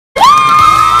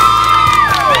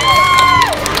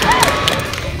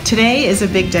Today is a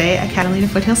big day at Catalina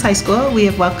Foothills High School. We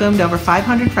have welcomed over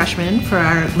 500 freshmen for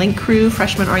our Link Crew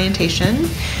freshman orientation.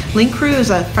 Link Crew is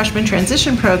a freshman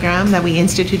transition program that we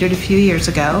instituted a few years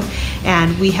ago,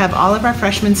 and we have all of our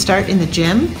freshmen start in the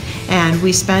gym, and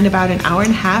we spend about an hour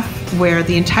and a half where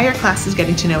the entire class is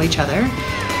getting to know each other.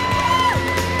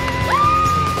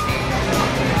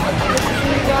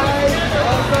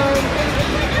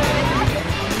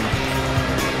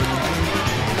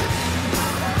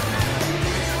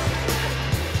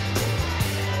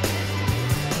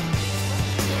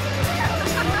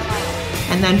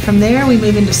 And then from there we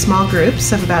move into small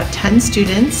groups of about 10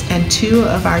 students and 2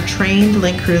 of our trained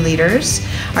Link Crew leaders.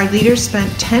 Our leaders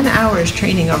spent 10 hours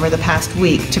training over the past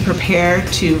week to prepare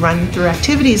to run through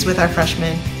activities with our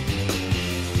freshmen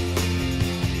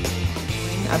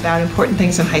about important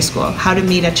things in high school, how to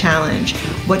meet a challenge,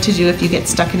 what to do if you get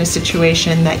stuck in a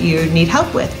situation that you need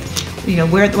help with. You know,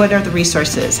 what are the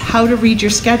resources, how to read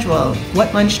your schedule,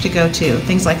 what lunch to go to,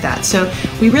 things like that. So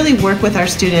we really work with our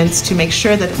students to make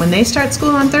sure that when they start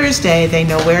school on Thursday, they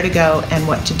know where to go and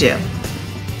what to do.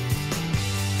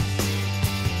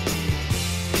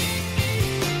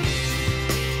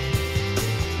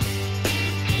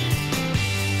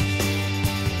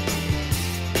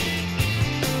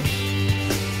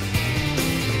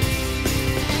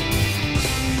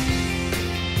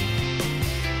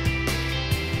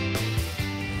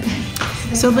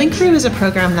 So Link Crew is a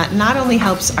program that not only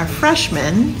helps our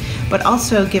freshmen, but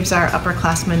also gives our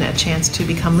upperclassmen a chance to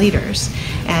become leaders.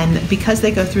 And because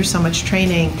they go through so much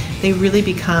training, they really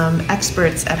become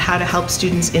experts at how to help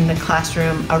students in the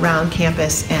classroom, around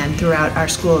campus, and throughout our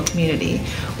school community.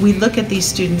 We look at these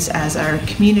students as our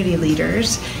community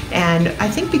leaders, and I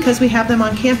think because we have them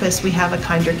on campus, we have a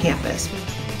kinder campus.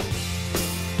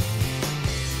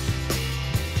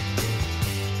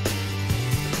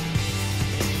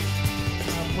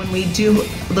 When we do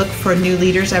look for new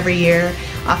leaders every year,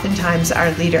 oftentimes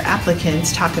our leader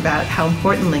applicants talk about how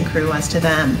important Link Crew was to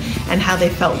them and how they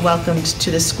felt welcomed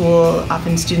to the school.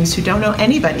 Often students who don't know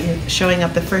anybody showing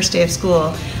up the first day of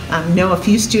school know a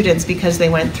few students because they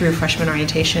went through freshman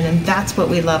orientation, and that's what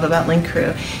we love about Link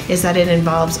Crew, is that it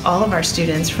involves all of our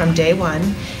students from day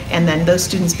one, and then those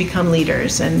students become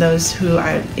leaders, and those who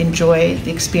enjoy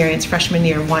the experience freshman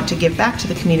year want to give back to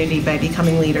the community by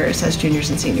becoming leaders as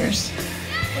juniors and seniors.